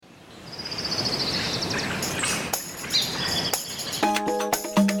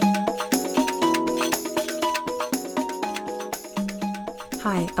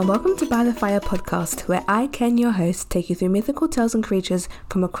and welcome to By the Fire podcast, where I, Ken, your host, take you through mythical tales and creatures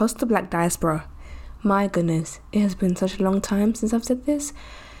from across the Black diaspora. My goodness, it has been such a long time since I've said this.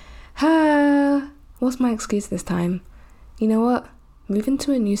 What's my excuse this time? You know what? Moving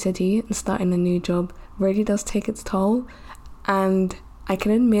to a new city and starting a new job really does take its toll, and I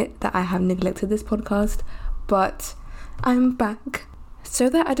can admit that I have neglected this podcast, but I'm back. So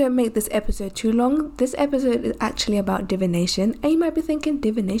that I don't make this episode too long, this episode is actually about divination, and you might be thinking,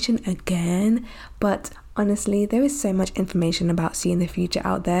 divination again? But honestly, there is so much information about seeing the future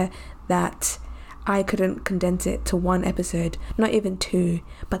out there that I couldn't condense it to one episode, not even two,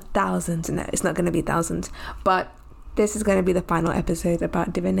 but thousands. No, it's not going to be thousands, but this is going to be the final episode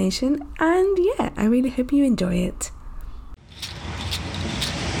about divination, and yeah, I really hope you enjoy it.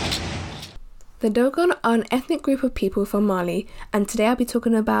 The Dogon are an ethnic group of people from Mali, and today I'll be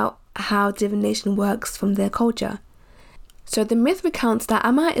talking about how divination works from their culture. So the myth recounts that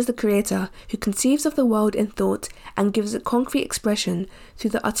Amma is the creator who conceives of the world in thought and gives it concrete expression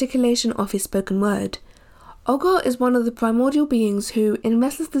through the articulation of his spoken word. Ogo is one of the primordial beings who, in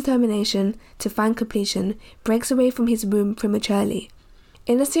restless determination to find completion, breaks away from his womb prematurely.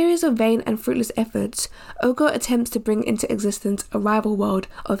 In a series of vain and fruitless efforts, Ogo attempts to bring into existence a rival world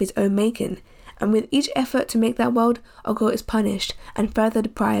of his own making, and with each effort to make that world, Ogo is punished and further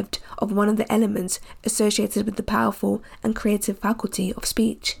deprived of one of the elements associated with the powerful and creative faculty of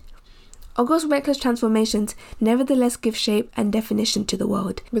speech. Ogo's reckless transformations nevertheless give shape and definition to the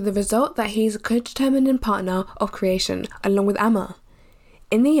world, with the result that he is a co-determining partner of creation, along with Amma.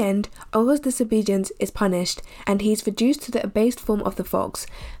 In the end, Ogo's disobedience is punished, and he is reduced to the abased form of the fox,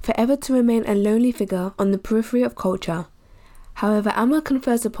 forever to remain a lonely figure on the periphery of culture. However, Amma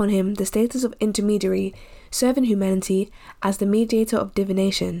confers upon him the status of intermediary, serving humanity as the mediator of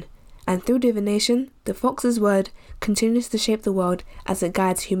divination, and through divination, the fox's word continues to shape the world as it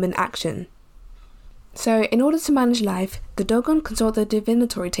guides human action. So, in order to manage life, the Dogon consult the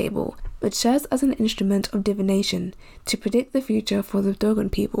divinatory table, which serves as an instrument of divination to predict the future for the Dogon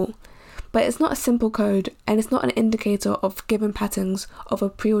people. But it's not a simple code, and it's not an indicator of given patterns of a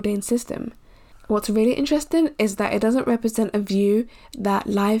preordained system. What's really interesting is that it doesn't represent a view that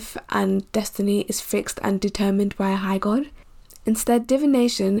life and destiny is fixed and determined by a high god. Instead,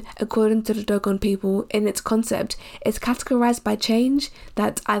 divination, according to the Dogon people in its concept, is categorized by change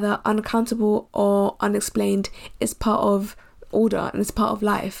that's either unaccountable or unexplained, is part of order and is part of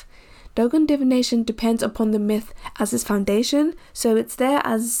life. Dogon divination depends upon the myth as its foundation, so it's there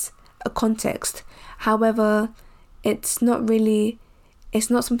as a context. However, it's not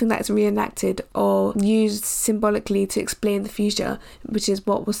something that is reenacted or used symbolically to explain the future, which is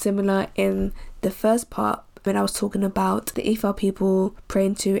what was similar in the first part when I was talking about the Ifa people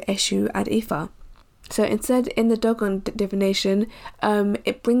praying to Eshu and Ifa. So instead, in the Dogon divination,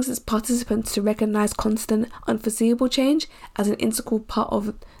 it brings its participants to recognize constant, unforeseeable change as an integral part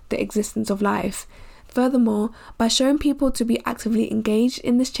of the existence of life. Furthermore, by showing people to be actively engaged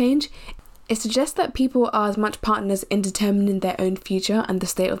in this change, it suggests that people are as much partners in determining their own future and the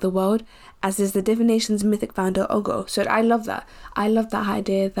state of the world as is the divination's mythic founder Ogo. So I love that. I love that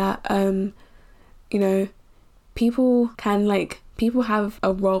idea that, people have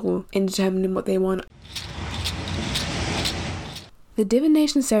a role in determining what they want. The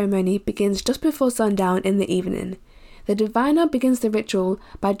divination ceremony begins just before sundown in the evening. The diviner begins the ritual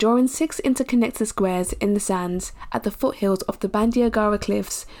by drawing 6 interconnected squares in the sands at the foothills of the Bandiagara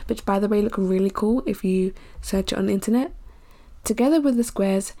cliffs, which by the way look really cool if you search it on the internet. Together with the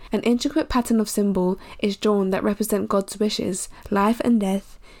squares, an intricate pattern of symbol is drawn that represent God's wishes, life and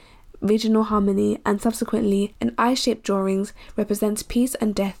death, regional harmony, and subsequently an eye-shaped drawings represents peace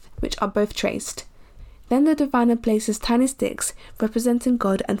and death, which are both traced. Then the diviner places tiny sticks representing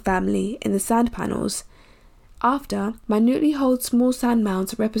God and family in the sand panels. After, minutely holds small sand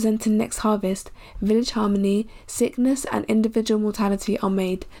mounds representing next harvest, village harmony, sickness and individual mortality are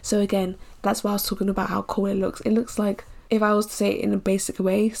made. So again, that's why I was talking about how cool it looks. It looks like, if I was to say it in a basic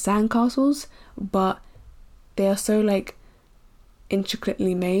way, sand castles, but they are so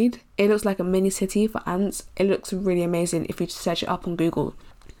intricately made. It looks like a mini city for ants. It looks really amazing if you just search it up on Google.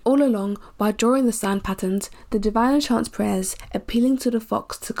 All along, while drawing the sand patterns, the diviner chants prayers, appealing to the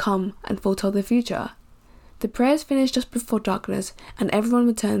fox to come and foretell the future. The prayers finish just before darkness and everyone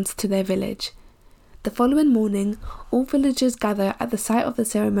returns to their village. The following morning, all villagers gather at the site of the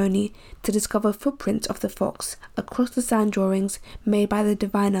ceremony to discover footprints of the fox across the sand drawings made by the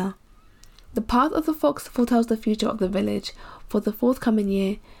diviner. The path of the fox foretells the future of the village for the forthcoming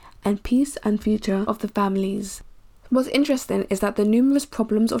year and peace and future of the families. What's interesting is that the numerous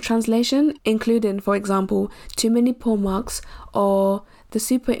problems of translation, including, for example, too many paw marks or the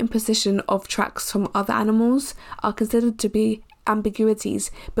superimposition of tracks from other animals, are considered to be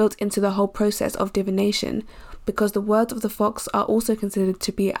ambiguities built into the whole process of divination, because the words of the fox are also considered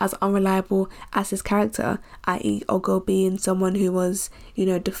to be as unreliable as his character, i.e. Ogo being someone who was,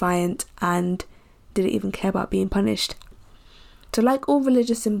 defiant and didn't even care about being punished. So like all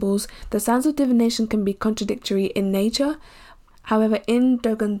religious symbols, the signs of divination can be contradictory in nature. However, in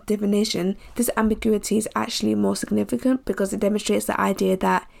Dogon divination, this ambiguity is actually more significant because it demonstrates the idea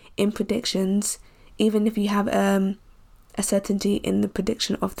that in predictions, even if you have a certainty in the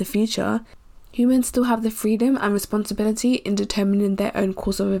prediction of the future, humans still have the freedom and responsibility in determining their own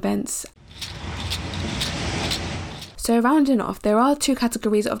course of events. So rounding off, there are two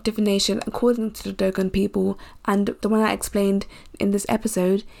categories of divination according to the Dogon people, and the one I explained in this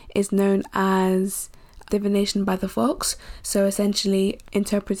episode is known as divination by the fox. So essentially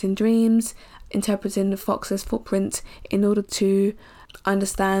interpreting dreams, interpreting the fox's footprint in order to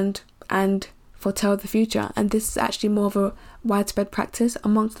understand and foretell the future. And this is actually more of a widespread practice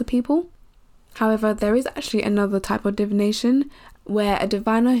amongst the people. However, there is actually another type of divination where a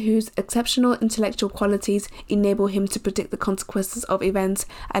diviner whose exceptional intellectual qualities enable him to predict the consequences of events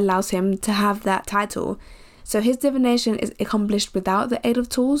allows him to have that title. So his divination is accomplished without the aid of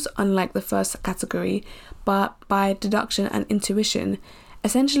tools, unlike the first category, but by deduction and intuition.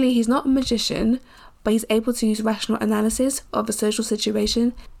 Essentially, he's not a magician, but he's able to use rational analysis of a social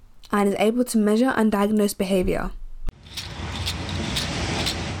situation and is able to measure and diagnose behavior.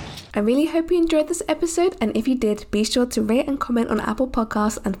 I really hope you enjoyed this episode, and if you did, be sure to rate and comment on Apple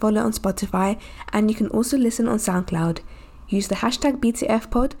Podcasts and follow on Spotify, and you can also listen on SoundCloud. Use the hashtag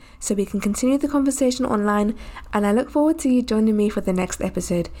BTFpod so we can continue the conversation online, and I look forward to you joining me for the next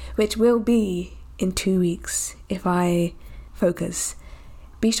episode, which will be in 2 weeks if I focus.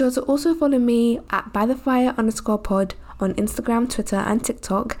 Be sure to also follow me at bythefire_pod on Instagram, Twitter and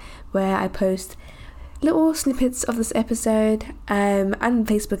TikTok, where I post little snippets of this episode and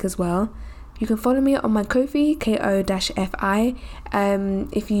Facebook as well. You can follow me on my Ko-fi, ko-fi.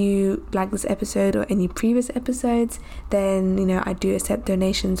 If you like this episode or any previous episodes, then I do accept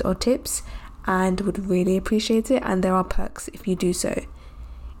donations or tips and would really appreciate it, and there are perks if you do so.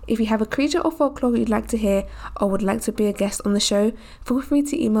 If you have a creature or folklore you'd like to hear or would like to be a guest on the show, feel free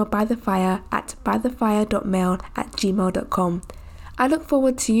to email bythefire@bythefire.mail@gmail.com. I look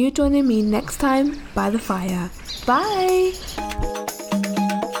forward to you joining me next time by the fire. Bye!